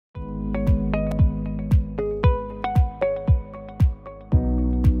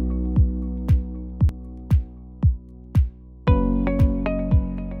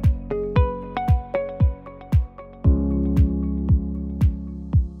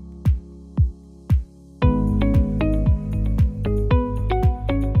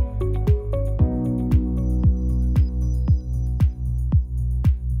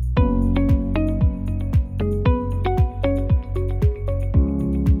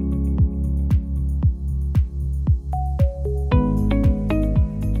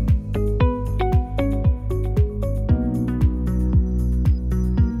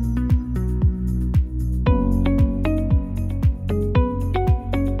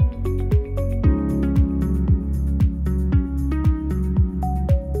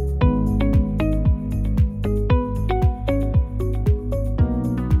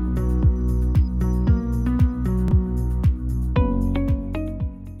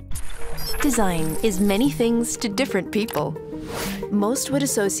Design is many things to different people. Most would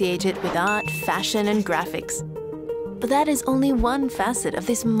associate it with art, fashion, and graphics. But that is only one facet of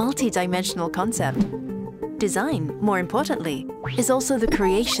this multi-dimensional concept. Design, more importantly, is also the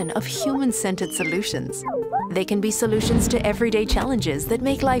creation of human-centered solutions. They can be solutions to everyday challenges that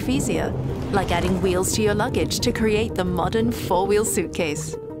make life easier, like adding wheels to your luggage to create the modern four-wheel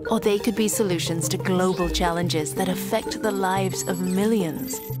suitcase. Or they could be solutions to global challenges that affect the lives of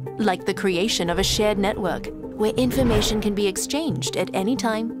millions, like the creation of a shared network where information can be exchanged at any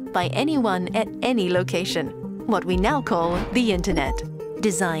time by anyone at any location, what we now call the Internet.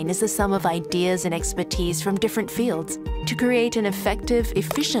 Design is the sum of ideas and expertise from different fields to create an effective,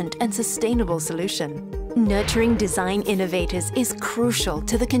 efficient, and sustainable solution. Nurturing design innovators is crucial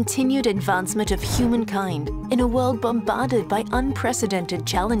to the continued advancement of humankind in a world bombarded by unprecedented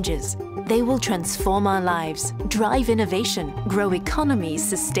challenges. They will transform our lives, drive innovation, grow economies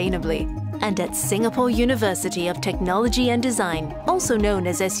sustainably. And at Singapore University of Technology and Design, also known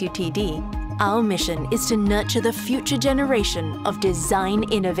as SUTD, our mission is to nurture the future generation of design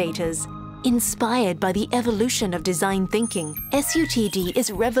innovators. Inspired by the evolution of design thinking, SUTD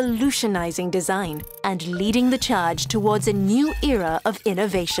is revolutionizing design and leading the charge towards a new era of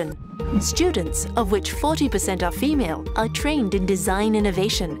innovation. Students, of which 40% are female, are trained in design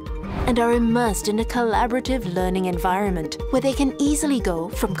innovation and are immersed in a collaborative learning environment where they can easily go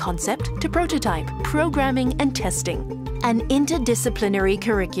from concept to prototype, programming and testing. An interdisciplinary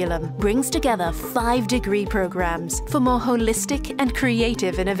curriculum brings together 5-degree programs for more holistic and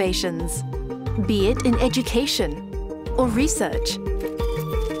creative innovations, be it in education or research.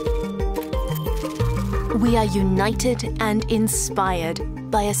 We are united and inspired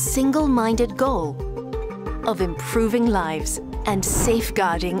by a single-minded goal of improving lives and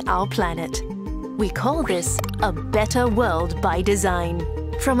safeguarding our planet. We call this a better world by design.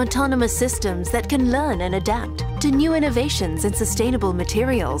 From autonomous systems that can learn and adapt to new innovations in sustainable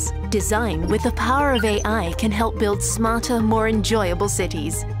materials, design with the power of AI can help build smarter, more enjoyable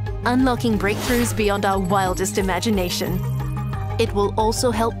cities, unlocking breakthroughs beyond our wildest imagination. It will also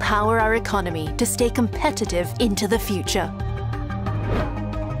help power our economy to stay competitive into the future.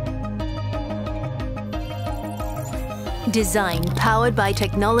 Design powered by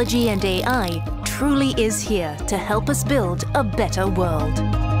technology and AI truly is here to help us build a better world.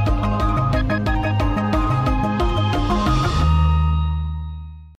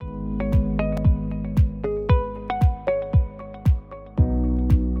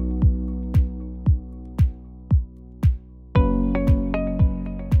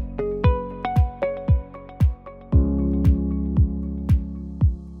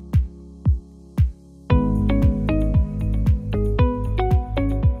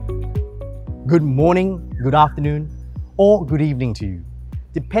 Good morning, good afternoon, or good evening to you,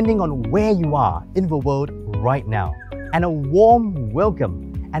 depending on where you are in the world right now. And a warm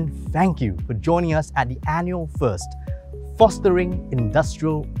welcome and thank you for joining us at the annual first Fostering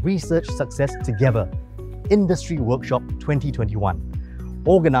Industrial Research Success Together Industry Workshop 2021,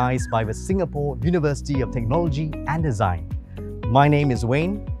 organized by the Singapore University of Technology and Design. My name is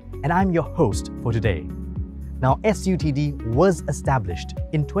Wayne and I'm your host for today. Now, SUTD was established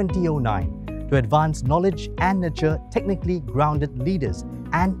in 2009 to advance knowledge and nurture technically grounded leaders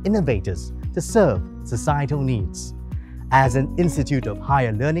and innovators to serve societal needs. As an institute of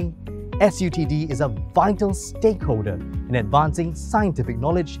higher learning, SUTD is a vital stakeholder in advancing scientific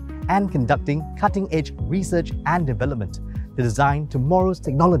knowledge and conducting cutting-edge research and development to design tomorrow's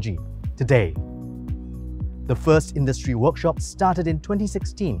technology today. The first industry workshop started in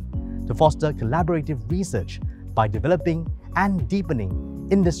 2016 to foster collaborative research by developing and deepening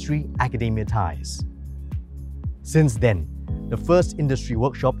industry-academia ties. Since then, the first industry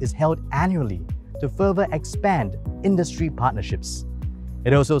workshop is held annually to further expand industry partnerships.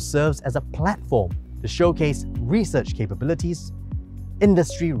 It also serves as a platform to showcase research capabilities,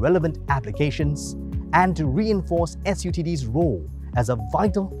 industry-relevant applications, and to reinforce SUTD's role as a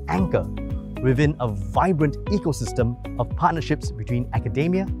vital anchor within a vibrant ecosystem of partnerships between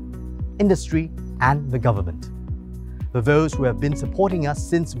academia, industry, and the government. For those who have been supporting us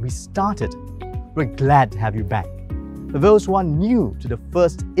since we started, we're glad to have you back. For those who are new to the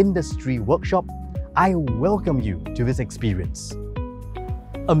first industry workshop, I welcome you to this experience.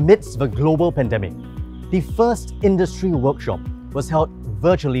 Amidst the global pandemic, the first industry workshop was held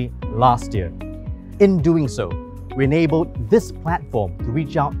virtually last year. In doing so, we enabled this platform to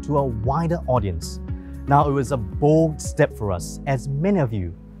reach out to a wider audience. Now, it was a bold step for us, as many of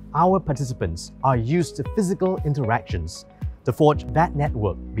you, our participants, are used to physical interactions to forge that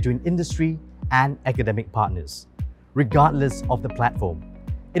network between industry and academic partners. Regardless of the platform,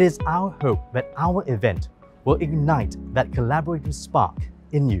 It is our hope that our event will ignite that collaborative spark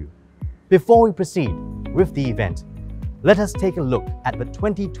in you. Before we proceed with the event, let us take a look at the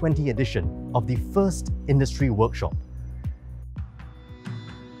 2020 edition of the first industry workshop.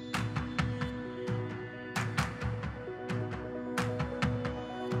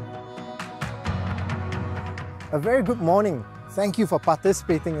 A very good morning. Thank you for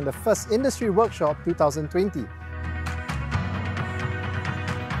participating in the first Industry Workshop 2020.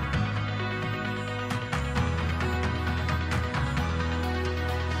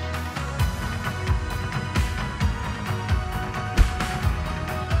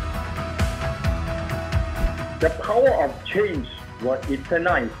 The power of change will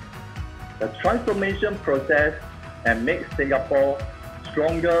ignite the transformation process and make Singapore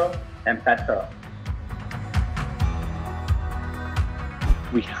stronger and better.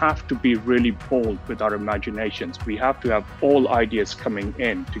 We have to be really bold with our imaginations. We have to have all ideas coming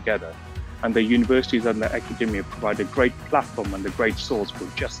in together. And the universities and the academia provide a great platform and a great source for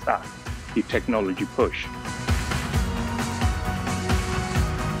just that, the technology push.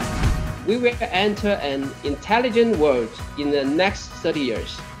 We will enter an intelligent world in the next 30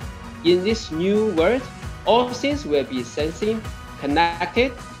 years. In this new world, all things will be sensing,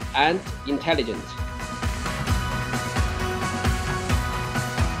 connected, and intelligent.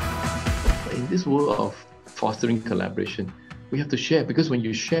 In this world of fostering collaboration, we have to share, because when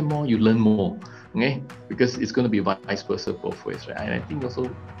you share more, you learn more. Okay? Because it's going to be vice versa both ways, right? And I think also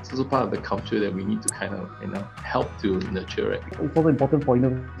it's also part of the culture that we need to kind of help to nurture. Right? It's also important for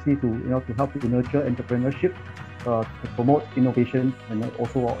university to help to nurture entrepreneurship, to promote innovation, and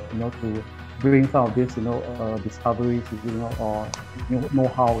also to bring some of this discoveries, or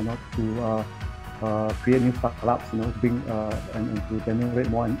know-how to create new startups, bring and to generate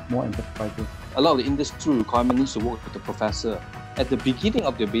more enterprises. A lot of the industry requirement needs to work with the professor at the beginning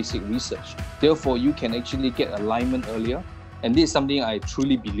of the basic research. Therefore, you can actually get alignment earlier. And this is something I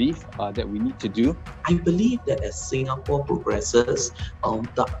truly believe that we need to do. I believe that as Singapore progresses,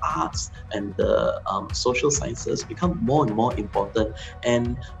 the arts and the social sciences become more and more important.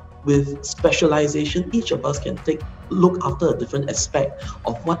 And with specialization, each of us can look after a different aspect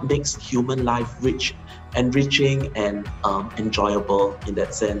of what makes human life rich, enriching, and enjoyable in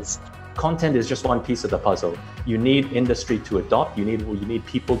that sense. Content is just one piece of the puzzle. You need industry to adopt, you need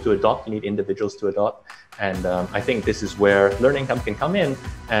people to adopt, you need individuals to adopt. And I think this is where Learning Hub can come in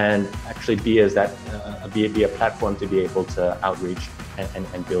and actually be a platform to be able to outreach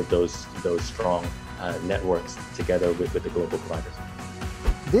and build those strong networks together with the global providers.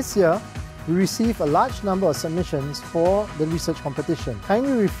 This year, we received a large number of submissions for the research competition.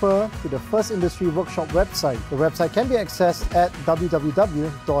 Kindly refer to the First Industry Workshop website. The website can be accessed at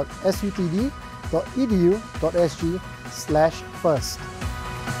www.sutd.edu.sg/first.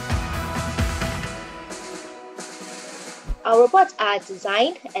 Our robots are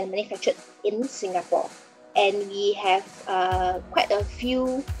designed and manufactured in Singapore, and we have quite a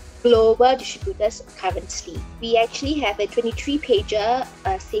few global distributors currently. We actually have a 23-pager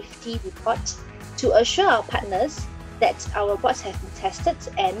safety report to assure our partners that our robots have been tested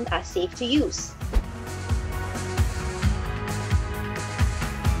and are safe to use.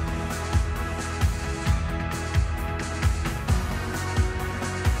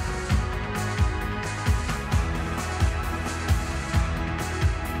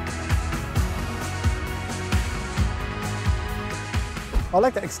 I'd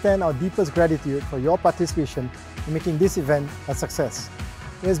like to extend our deepest gratitude for your participation in making this event a success.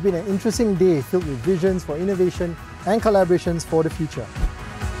 It has been an interesting day filled with visions for innovation and collaborations for the future.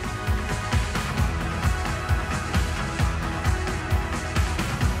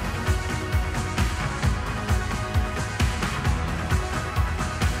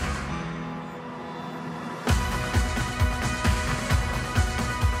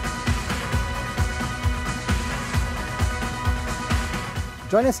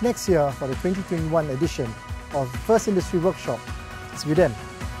 Join us next year for the 2021 edition of the First Industry Workshop. See you then.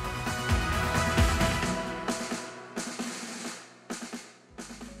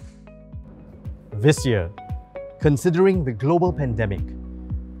 This year, considering the global pandemic,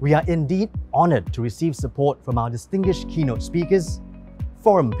 we are indeed honored to receive support from our distinguished keynote speakers,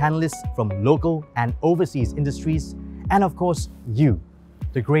 forum panelists from local and overseas industries, and of course, you,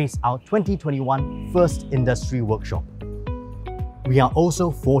 to grace our 2021 First Industry Workshop. We are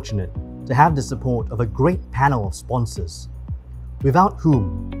also fortunate to have the support of a great panel of sponsors, without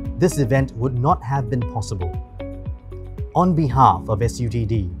whom this event would not have been possible. On behalf of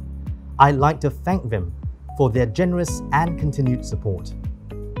SUTD, I'd like to thank them for their generous and continued support.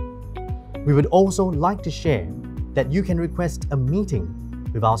 We would also like to share that you can request a meeting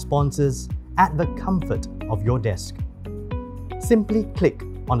with our sponsors at the comfort of your desk. Simply click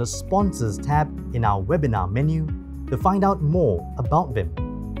on the Sponsors tab in our webinar menu to find out more about them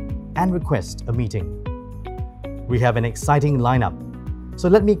and request a meeting. We have an exciting lineup, so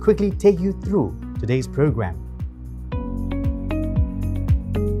let me quickly take you through today's program.